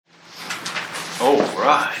All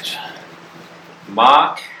right.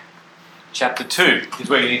 Mark chapter 2 is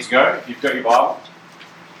where you need to go if you've got your Bible.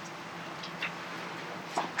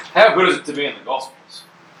 How good is it to be in the Gospels?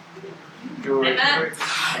 Good.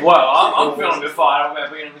 Well, I'm feeling a bit fired up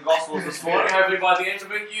about being in the Gospels this morning. Hopefully by the end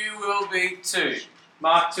of it you will be too.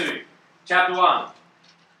 Mark 2, chapter 1,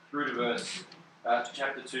 through to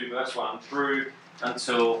chapter 2, verse 1, through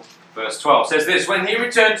until verse 12. It says this: When he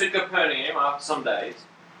returned to Capernaum after some days,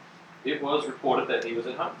 it was reported that he was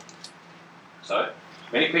at home. So,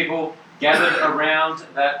 many people gathered around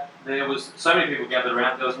that there was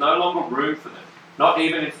no longer room for them, not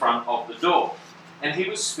even in front of the door. And he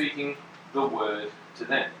was speaking the word to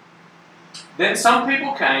them. Then some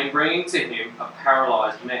people came, bringing to him a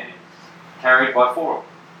paralyzed man, carried by four of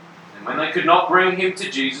them. And when they could not bring him to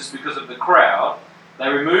Jesus because of the crowd, they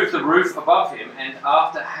removed the roof above him, and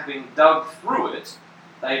after having dug through it,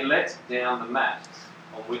 they let down the mat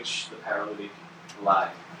on which the paralytic lay.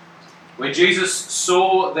 When Jesus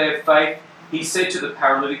saw their faith, he said to the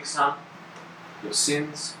paralytic, "Son, your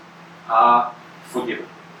sins are forgiven."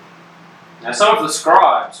 Now some of the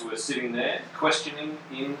scribes were sitting there, questioning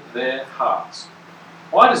in their hearts,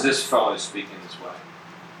 "Why does this fellow speak in this way?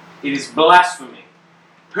 It is blasphemy.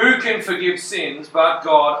 Who can forgive sins but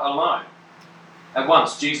God alone?" At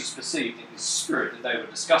once Jesus perceived in his spirit that they were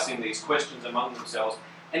discussing these questions among themselves,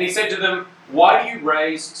 and he said to them, "Why do you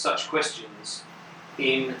raise such questions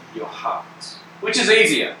in your hearts? Which is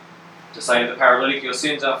easier, to say to the paralytic, 'Your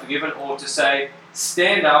sins are forgiven,' or to say,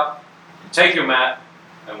 'Stand up, take your mat,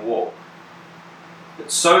 and walk'?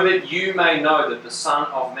 But so that you may know that the Son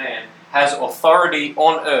of Man has authority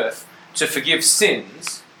on earth to forgive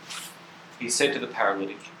sins," he said to the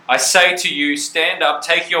paralytic, "I say to you, stand up,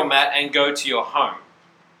 take your mat, and go to your home."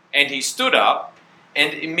 And he stood up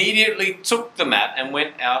and immediately took the mat and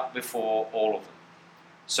went out before all of them,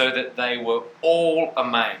 so that they were all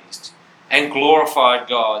amazed and glorified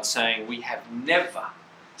God, saying, "We have never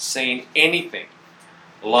seen anything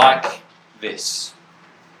like this."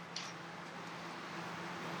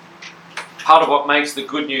 Part of what makes the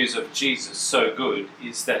good news of Jesus so good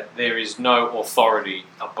is that there is no authority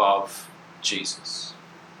above Jesus.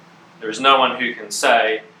 There is no one who can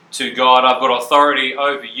say to God, "I've got authority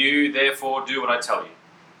over you, therefore do what I tell you."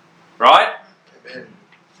 Right? Amen.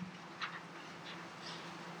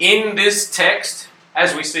 In this text,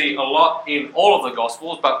 as we see a lot in all of the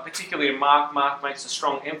Gospels, but particularly in Mark makes a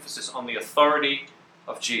strong emphasis on the authority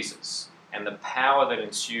of Jesus and the power that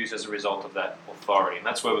ensues as a result of that authority. And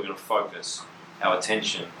that's where we're going to focus our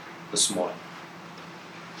attention this morning.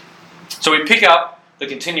 So we pick up the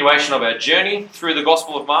continuation of our journey through the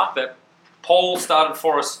Gospel of Mark that Paul started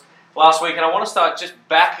for us last week. And I want to start just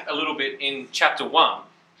back a little bit in chapter 1.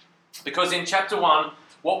 Because in chapter 1,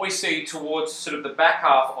 what we see towards sort of the back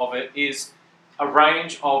half of it is a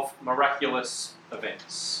range of miraculous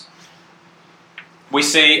events. We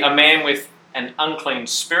see a man with an unclean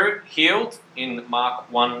spirit healed in Mark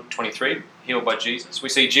 1:23, healed by Jesus. We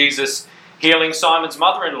see Jesus healing Simon's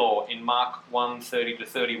mother-in-law in Mark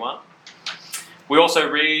 1:30-31. We also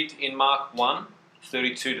read in Mark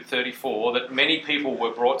 1:32-34 that many people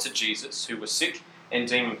were brought to Jesus who were sick and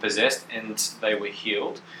demon-possessed, and they were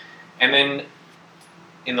healed. And then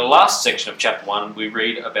in the last section of chapter 1, we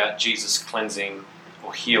read about Jesus cleansing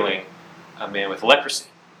or healing a man with leprosy.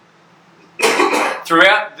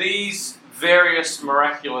 Throughout these various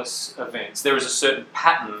miraculous events, there is a certain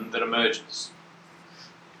pattern that emerges.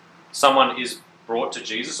 Someone is brought to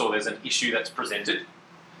Jesus, or there's an issue that's presented.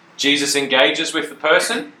 Jesus engages with the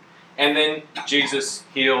person, and then Jesus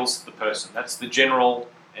heals the person. That's the general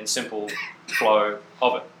and simple flow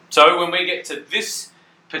of it. So when we get to this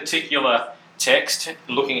particular text,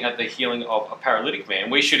 looking at the healing of a paralytic man,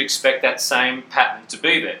 we should expect that same pattern to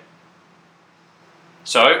be there.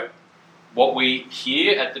 So what we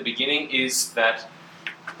hear at the beginning is that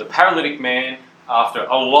the paralytic man, after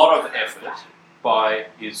a lot of effort by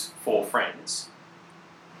his four friends,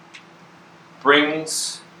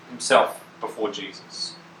 brings himself before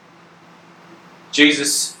Jesus.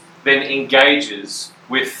 Jesus then engages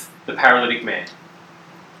with the paralytic man.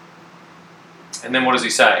 And then what does he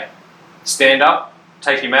say? Stand up,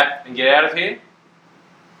 take your mat, and get out of here?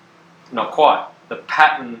 Not quite. The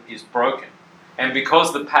pattern is broken. And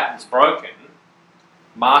because the pattern's broken,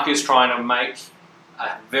 Mark is trying to make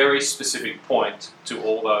a very specific point to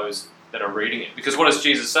all those that are reading it. Because what does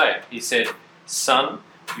Jesus say? He said, "Son,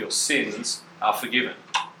 your sins are forgiven."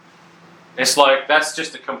 It's like that's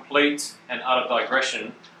just a complete and utter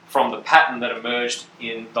digression from the pattern that emerged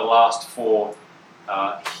in the last four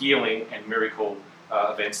healing and miracle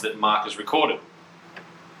events that Mark has recorded.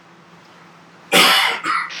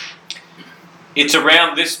 It's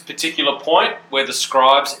around this particular point where the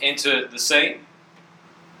scribes enter the scene.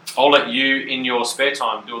 I'll let you, in your spare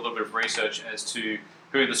time, do a little bit of research as to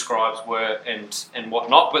who the scribes were and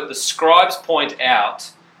whatnot. But the scribes point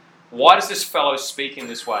out, why does this fellow speak in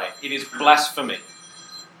this way? It is blasphemy.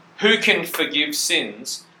 Who can forgive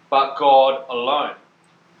sins but God alone?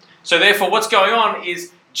 So therefore, what's going on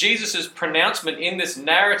is Jesus' pronouncement in this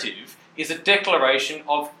narrative is a declaration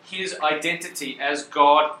of his identity as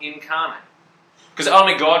God incarnate. Because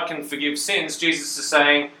only God can forgive sins. Jesus is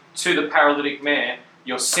saying to the paralytic man,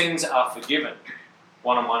 your sins are forgiven.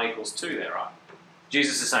 1 and 1 equals 2 there, right?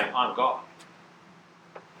 Jesus is saying, I'm God.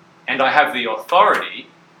 And I have the authority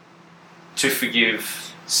to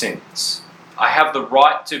forgive sins. I have the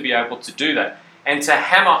right to be able to do that. And to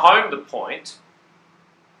hammer home the point,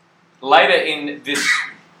 later in this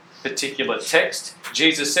particular text,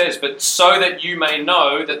 Jesus says, but so that you may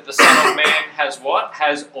know that the Son of Man has what?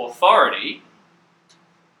 Has authority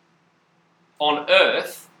on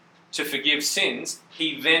earth to forgive sins,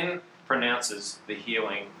 he then pronounces the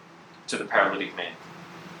healing to the paralytic man.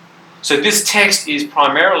 So this text is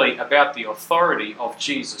primarily about the authority of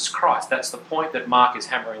Jesus Christ. That's the point that Mark is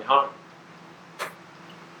hammering home.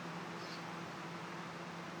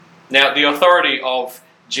 Now, the authority of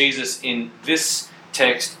Jesus in this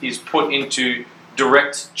text is put into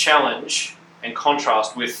direct challenge and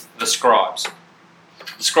contrast with the scribes.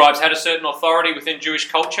 The scribes had a certain authority within Jewish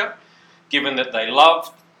culture, given that they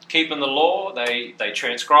loved keeping the law, they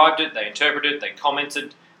transcribed it, they interpreted it, they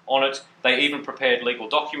commented on it, they even prepared legal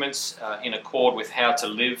documents in accord with how to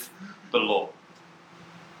live the law.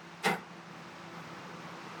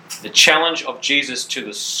 The challenge of Jesus to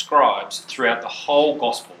the scribes throughout the whole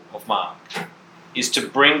Gospel of Mark is to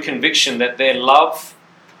bring conviction that their love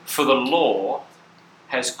for the law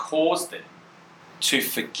has caused them to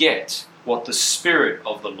forget what the spirit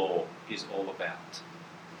of the law is all about.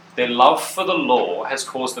 Their love for the law has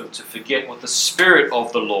caused them to forget what the spirit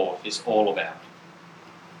of the law is all about.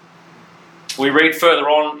 We read further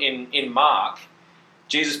on in Mark,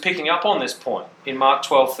 Jesus picking up on this point. In Mark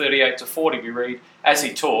 12:38-40, we read, as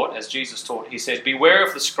he taught, as Jesus taught, he said, beware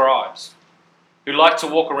of the scribes who like to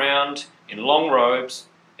walk around in long robes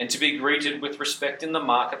and to be greeted with respect in the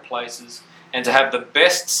marketplaces and to have the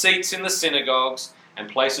best seats in the synagogues and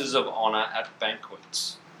places of honour at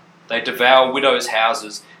banquets. They devour widows'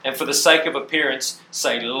 houses and for the sake of appearance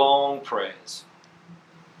say long prayers.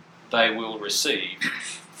 They will receive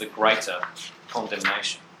the greater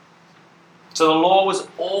condemnation. So the law was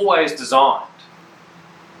always designed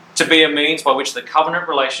to be a means by which the covenant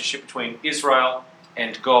relationship between Israel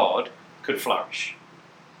and God could flourish.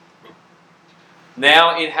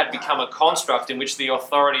 Now it had become a construct in which the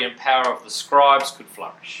authority and power of the scribes could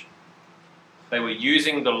flourish. They were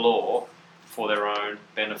using the law for their own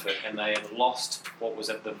benefit, and they had lost what was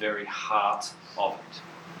at the very heart of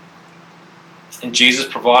it. And Jesus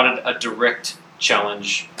provided a direct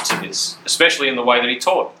challenge to this, especially in the way that he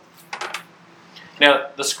taught. Now,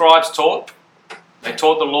 the scribes taught, they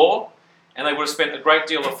taught the law, and they would have spent a great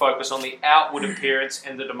deal of focus on the outward appearance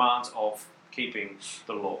and the demands of keeping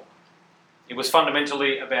the law. It was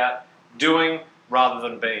fundamentally about doing rather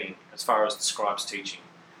than being, as far as the scribes' teaching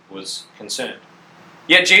was concerned.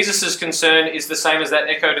 Yet Jesus' concern is the same as that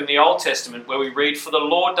echoed in the Old Testament, where we read, for the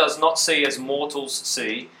Lord does not see as mortals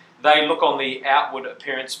see. They look on the outward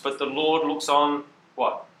appearance, but the Lord looks on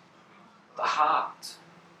what? The heart.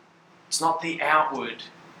 It's not the outward.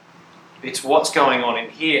 It's what's going on in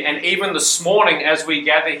here. And even this morning as we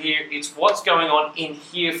gather here, it's what's going on in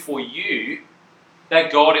here for you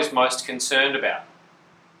that God is most concerned about.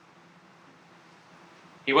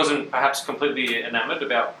 He wasn't perhaps completely enamored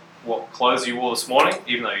about what clothes you wore this morning,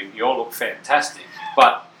 even though you all look fantastic.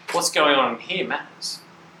 But what's going on in here matters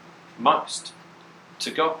most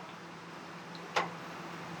to God.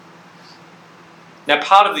 Now,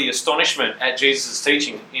 part of the astonishment at Jesus'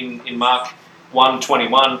 teaching in Mark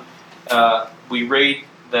 1:21, we read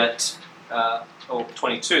that, or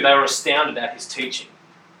 22, they were astounded at his teaching,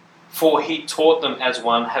 for he taught them as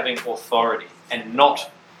one having authority and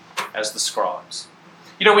not as the scribes.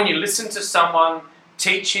 You know, when you listen to someone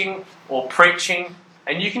teaching or preaching,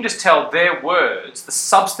 and you can just tell their words, the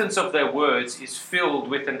substance of their words is filled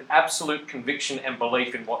with an absolute conviction and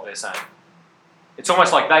belief in what they're saying. It's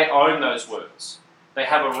almost like they own those words. They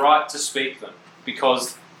have a right to speak them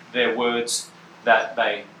because they're words that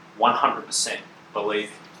they 100% believe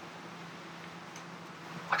in.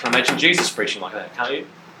 I can imagine Jesus preaching like that, can't you?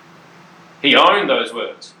 He owned those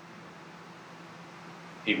words.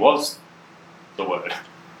 He was the Word.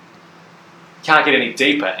 Can't get any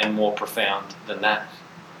deeper and more profound than that.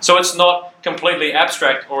 So it's not completely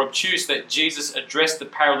abstract or obtuse that Jesus addressed the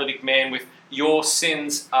paralytic man with, "Your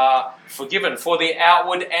sins are forgiven," for the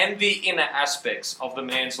outward and the inner aspects of the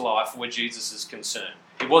man's life were Jesus' concern.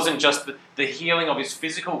 It wasn't just the healing of his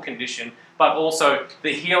physical condition, but also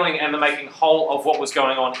the healing and the making whole of what was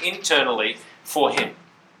going on internally for him.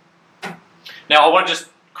 Now, I want to just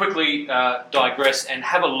quickly digress and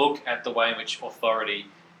have a look at the way in which authority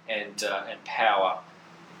and power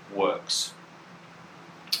works.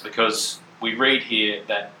 Because we read here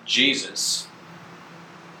that Jesus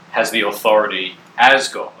has the authority as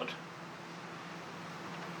God,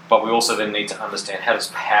 but we also then need to understand, how does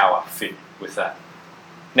power fit with that?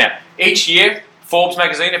 Now, each year, Forbes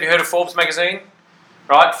magazine, have you heard of Forbes magazine?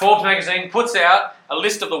 Right, Forbes magazine puts out a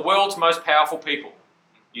list of the world's most powerful people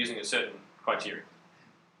using a certain criteria.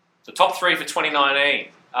 The top 3 for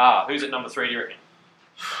 2019 are, who's at number 3, do you reckon?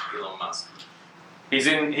 Elon Musk.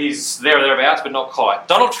 He's there or thereabouts, but not quite.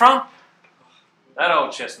 Donald Trump, that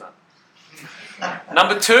old chestnut.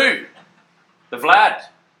 Number 2,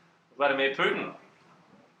 Vladimir Putin.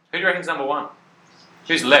 Who do you reckon's number 1?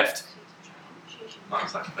 Who's left?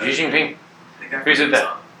 Xi Jinping. Who's it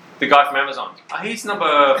there? The guy from Amazon. He's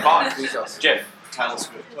number 5. Jeff. Taylor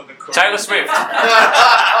Swift. Taylor Swift.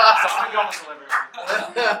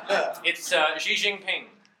 It's Xi Jinping.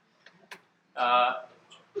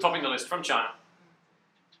 Topping the list from China.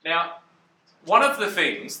 Now, one of the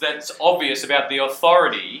things that's obvious about the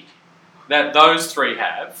authority that those 3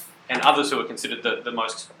 have, and others who are considered the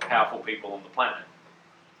most powerful people on the planet,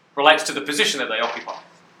 relates to the position that they occupy.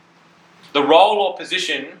 The role or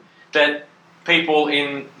position that people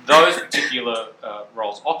in those particular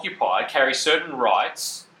roles occupy carry certain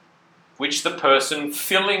rights which the person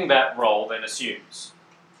filling that role then assumes.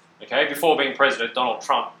 Okay, before being president, Donald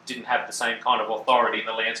Trump didn't have the same kind of authority in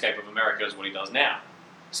the landscape of America as what he does now.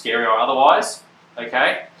 Scary or otherwise,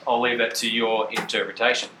 okay? I'll leave that to your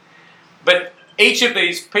interpretation. But each of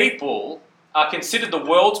these people are considered the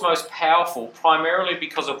world's most powerful primarily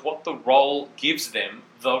because of what the role gives them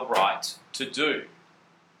the right to do.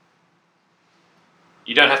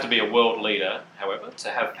 You don't have to be a world leader, however, to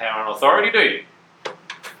have power and authority, do you?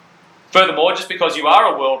 Furthermore, just because you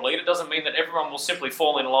are a world leader doesn't mean that everyone will simply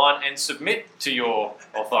fall in line and submit to your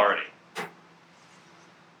authority.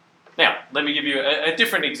 Now, let me give you a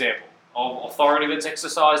different example of authority that's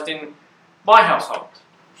exercised in my household.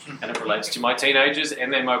 And it relates to my teenagers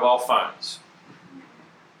and their mobile phones.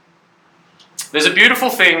 There's a beautiful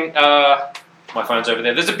thing, my phone's over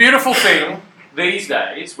there, there's a beautiful thing these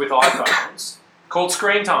days with iPhones called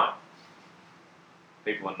screen time.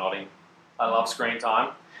 People are nodding. I love screen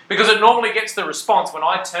time. Because it normally gets the response when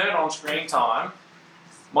I turn on screen time,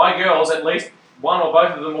 my girls, at least one or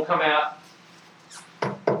both of them will come out,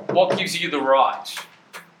 "What gives you the right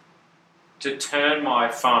to turn my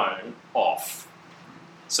phone off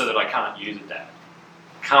so that I can't use it, Dad?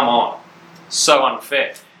 Come on. So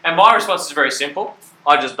unfair." And my response is very simple.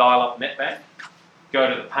 I just dial up NetBank, go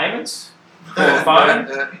to the payments for the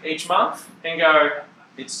phone each month, and go,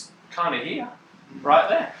 "It's kind of here, right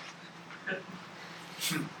there."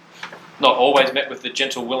 Not always met with the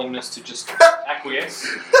gentle willingness to just acquiesce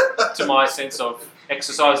to my sense of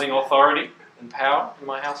exercising authority and power in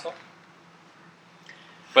my household.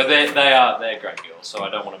 But they're great girls, so I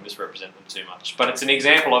don't want to misrepresent them too much. But it's an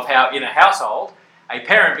example of how in a household, a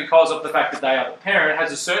parent, because of the fact that they are the parent,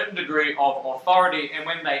 has a certain degree of authority, and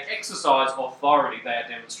when they exercise authority, they are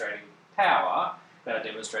demonstrating power, they are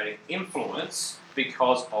demonstrating influence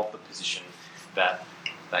because of the position that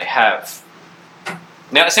they have.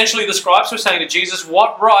 Now, essentially, the scribes were saying to Jesus,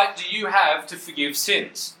 "What right do you have to forgive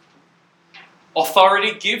sins?"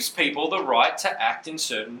 Authority gives people the right to act in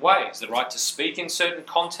certain ways, the right to speak in certain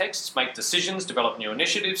contexts, make decisions, develop new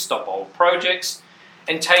initiatives, stop old projects,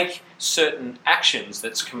 and take certain actions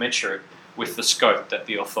that's commensurate with the scope that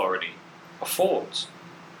the authority affords.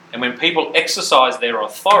 And when people exercise their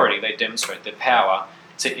authority, they demonstrate their power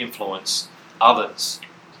to influence others.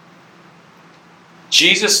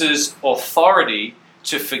 Jesus' authority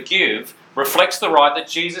to forgive reflects the right that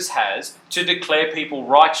Jesus has to declare people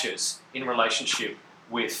righteous in relationship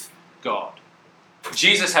with God.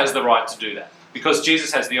 Jesus has the right to do that because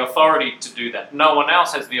Jesus has the authority to do that. No one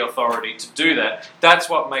else has the authority to do that. That's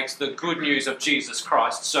what makes the good news of Jesus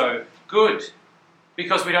Christ so good,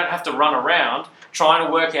 because we don't have to run around trying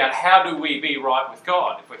to work out how do we be right with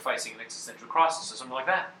God if we're facing an existential crisis or something like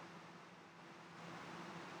that.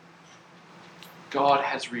 God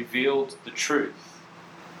has revealed the truth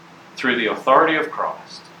through the authority of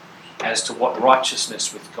Christ as to what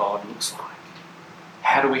righteousness with God looks like.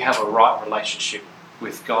 How do we have a right relationship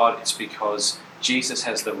with God? It's because Jesus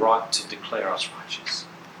has the right to declare us righteous.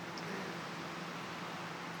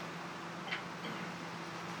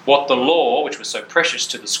 What the law, which was so precious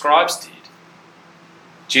to the scribes, did,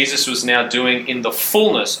 Jesus was now doing in the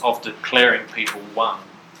fullness of declaring people one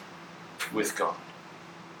with God.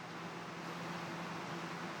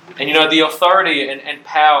 And the authority and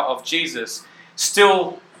power of Jesus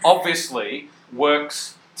still obviously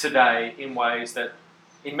works today in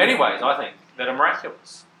many ways, I think, that are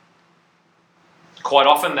miraculous. Quite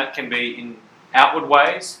often that can be in outward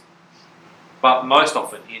ways, but most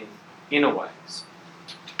often in inner ways.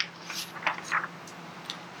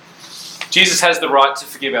 Jesus has the right to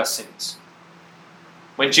forgive our sins.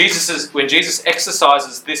 When Jesus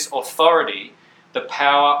exercises this authority, the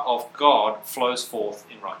power of God flows forth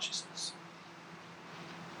in righteousness.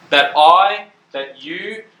 That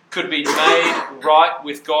you could be made right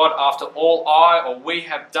with God after all I or we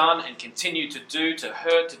have done and continue to do, to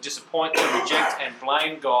hurt, to disappoint, to reject and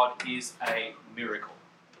blame God is a miracle.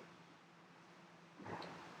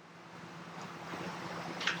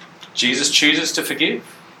 Jesus chooses to forgive.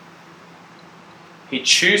 He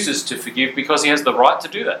chooses to forgive because he has the right to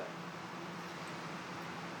do that.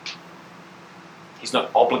 He's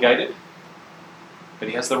not obligated, but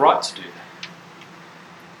he has the right to do that.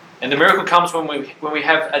 And the miracle comes when we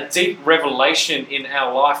have a deep revelation in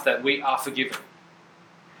our life that we are forgiven.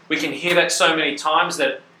 We can hear that so many times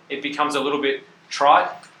that it becomes a little bit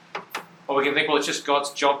trite, or we can think, well, it's just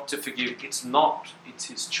God's job to forgive. It's not. It's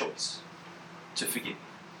his choice to forgive.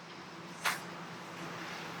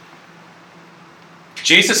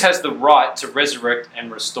 Jesus has the right to resurrect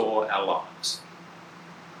and restore our lives.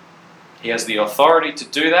 He has the authority to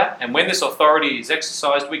do that, and when this authority is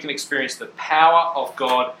exercised, we can experience the power of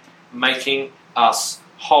God making us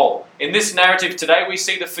whole. In this narrative today, we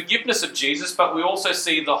see the forgiveness of Jesus, but we also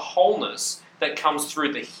see the wholeness that comes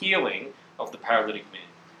through the healing of the paralytic man.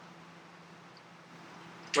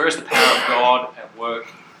 Where is the power of God at work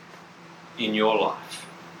in your life?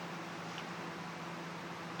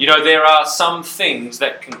 There are some things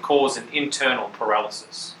that can cause an internal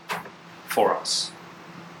paralysis for us.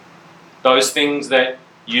 Those things that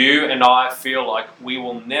you and I feel like we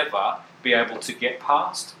will never be able to get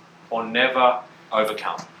past or never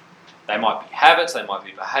overcome. They might be habits, they might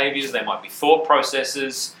be behaviours, they might be thought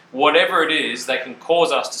processes, whatever it is, they can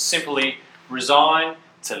cause us to simply resign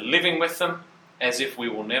to living with them as if we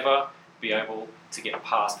will never be able to get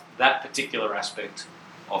past that particular aspect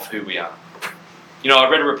of who we are. I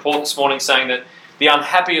read a report this morning saying that the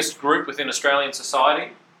unhappiest group within Australian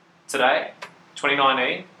society today,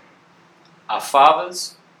 2019, are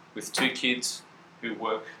fathers with 2 kids who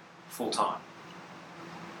work full-time.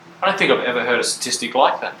 I don't think I've ever heard a statistic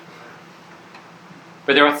like that.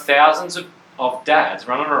 But there are thousands of dads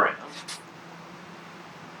running around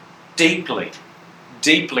deeply,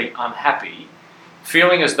 deeply unhappy,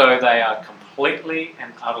 feeling as though they are completely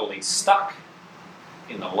and utterly stuck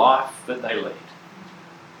in the life that they lead.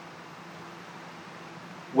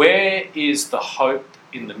 Where is the hope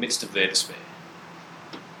in the midst of their despair?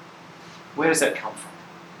 Where does that come from?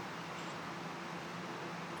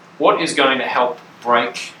 What is going to help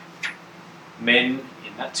break men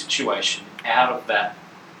in that situation out of that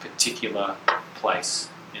particular place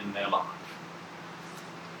in their life?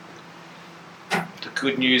 The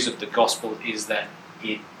good news of the gospel is that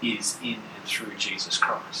it is in and through Jesus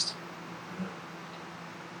Christ.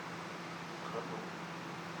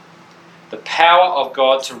 The power of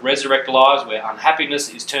God to resurrect lives where unhappiness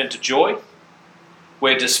is turned to joy,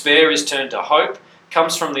 where despair is turned to hope,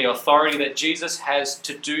 comes from the authority that Jesus has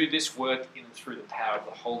to do this work in and through the power of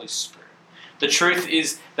the Holy Spirit. The truth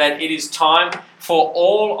is that it is time for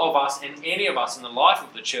all of us and any of us in the life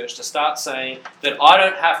of the church to start saying that I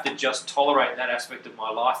don't have to just tolerate that aspect of my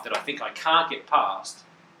life that I think I can't get past,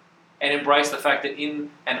 and embrace the fact that in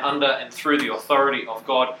and under and through the authority of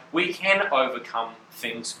God, we can overcome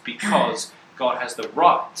things because God has the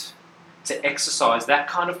right to exercise that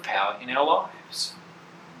kind of power in our lives.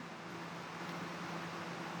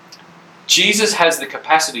 Jesus has the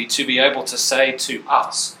capacity to be able to say to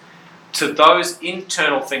us, to those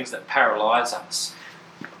internal things that paralyze us,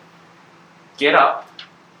 get up,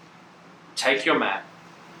 take your mat,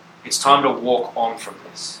 it's time to walk on from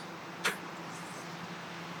this.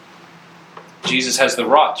 Jesus has the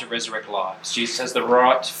right to resurrect lives. Jesus has the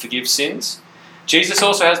right to forgive sins. Jesus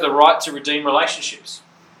also has the right to redeem relationships.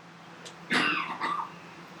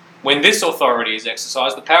 When this authority is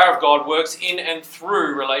exercised, the power of God works in and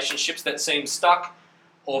through relationships that seem stuck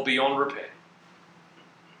or beyond repair.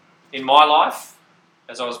 In my life,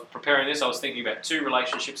 as I was preparing this, I was thinking about 2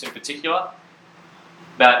 relationships in particular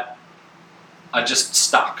that are just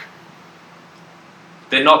stuck.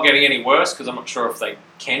 They're not getting any worse, because I'm not sure if they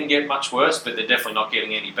can get much worse, but they're definitely not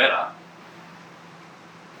getting any better.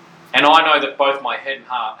 And I know that both my head and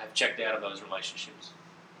heart have checked out of those relationships.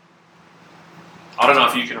 I don't know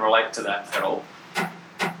if you can relate to that at all.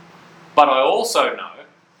 But I also know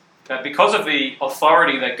that because of the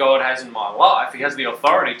authority that God has in my life, He has the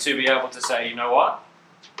authority to be able to say, you know what?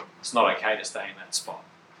 It's not okay to stay in that spot.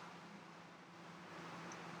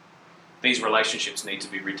 These relationships need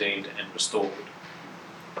to be redeemed and restored.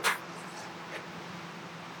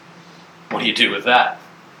 What do you do with that?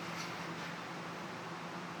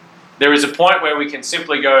 There is a point where we can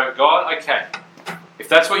simply go, God, okay, if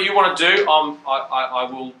that's what you want to do,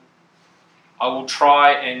 I will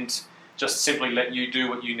try and just simply let you do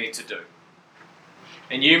what you need to do.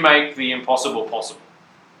 And you make the impossible possible.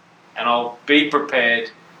 And I'll be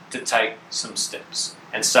prepared to take some steps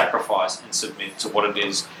and sacrifice and submit to what it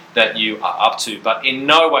is that you are up to. But in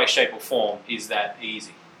no way, shape or form is that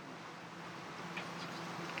easy.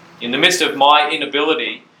 In the midst of my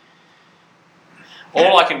inability,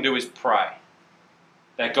 all I can do is pray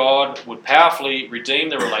that God would powerfully redeem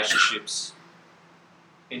the relationships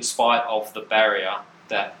in spite of the barriers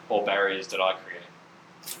that I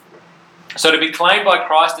create. So to be claimed by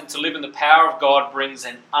Christ and to live in the power of God brings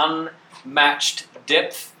an unmatched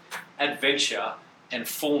depth, adventure, and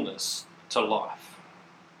fullness to life.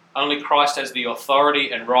 Only Christ has the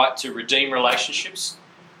authority and right to redeem relationships,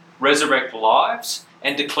 resurrect lives,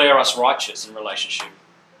 and declare us righteous in relationship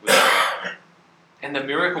with God. And the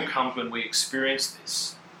miracle comes when we experience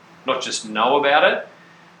this. Not just know about it,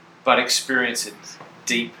 but experience it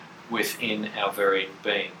deep within our very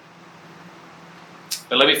being.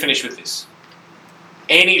 But let me finish with this.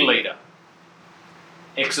 Any leader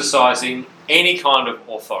exercising any kind of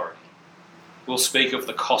authority will speak of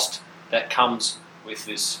the cost that comes with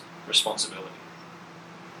this responsibility.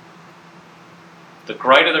 The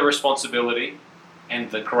greater the responsibility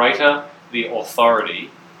and the greater the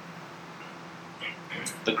authority,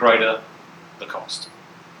 the greater the cost.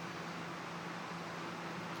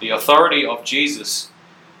 The authority of Jesus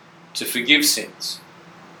to forgive sins,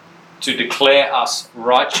 to declare us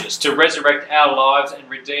righteous, to resurrect our lives and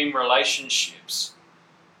redeem relationships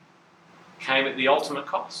came at the ultimate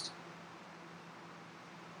cost.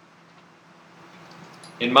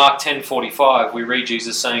 In Mark 10:45, we read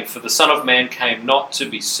Jesus saying, "For the Son of Man came not to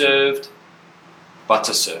be served, but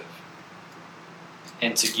to serve,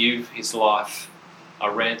 and to give his life a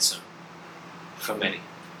ransom for many."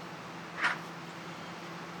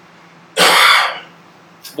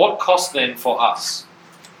 What cost then for us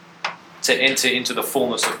to enter into the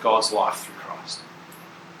fullness of God's life through Christ?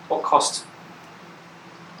 What cost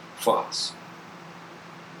for us?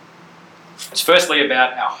 It's firstly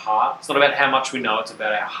about our heart. It's not about how much we know, it's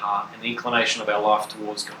about our heart and the inclination of our life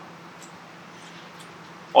towards God.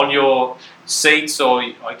 On your seats, or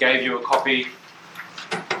I gave you a copy.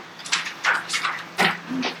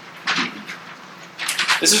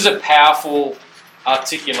 This is a powerful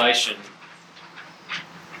articulation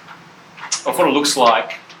of what it looks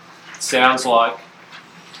like, sounds like,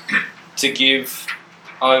 to give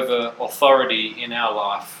over authority in our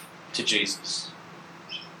life to Jesus.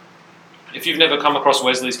 If you've never come across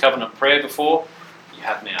Wesley's Covenant Prayer before, you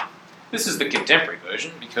have now. This is the contemporary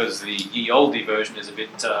version, because the ye olde version is a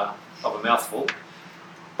bit of a mouthful.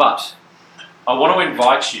 But I want to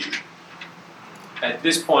invite you, at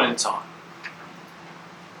this point in time,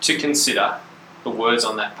 to consider the words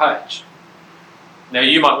on that page. Now,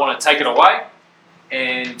 you might want to take it away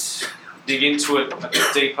and dig into it a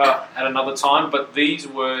bit deeper at another time, but these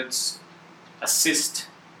words assist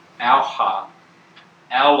our heart,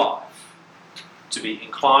 our life, to be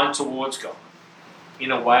inclined towards God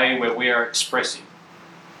in a way where we are expressing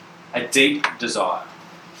a deep desire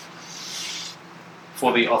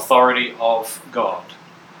for the authority of God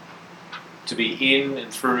to be in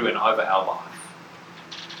and through and over our life.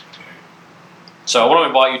 So I want to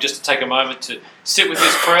invite you just to take a moment to sit with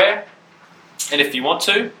this prayer, and if you want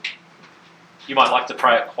to, you might like to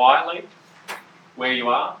pray it quietly where you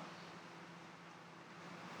are.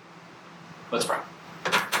 Let's pray.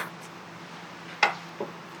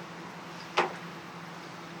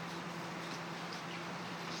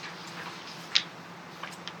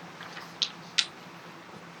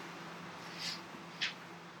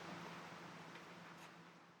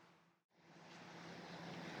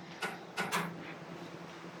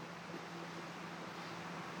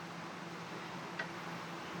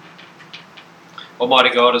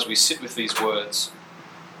 Almighty God, as we sit with these words,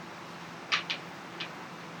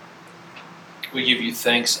 we give you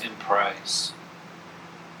thanks and praise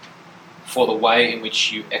for the way in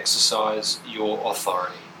which you exercise your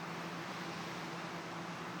authority,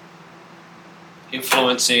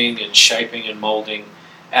 influencing and shaping and moulding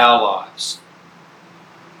our lives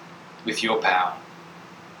with your power.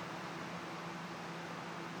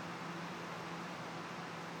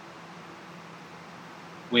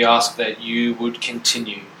 We ask that you would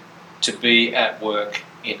continue to be at work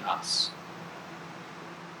in us.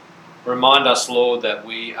 Remind us, Lord, that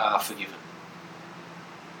we are forgiven.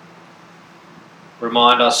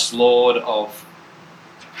 Remind us, Lord, of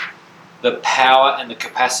the power and the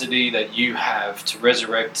capacity that you have to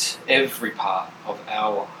resurrect every part of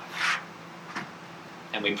our life.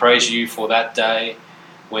 And we praise you for that day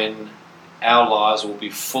when our lives will be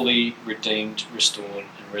fully redeemed, restored,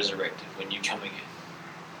 and resurrected when you come again.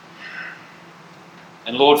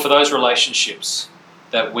 And Lord, for those relationships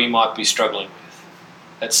that we might be struggling with,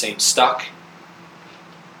 that seem stuck,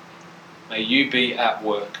 may you be at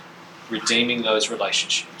work redeeming those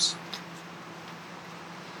relationships,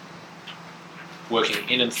 working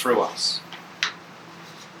in and through us.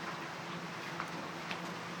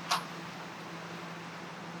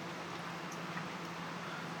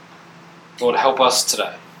 Lord, help us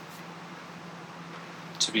today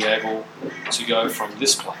to be able to go from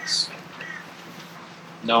this place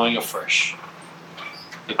knowing afresh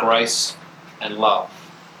the grace and love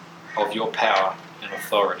of your power and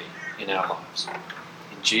authority in our lives.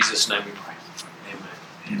 In Jesus' name we pray.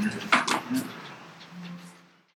 Amen. Amen.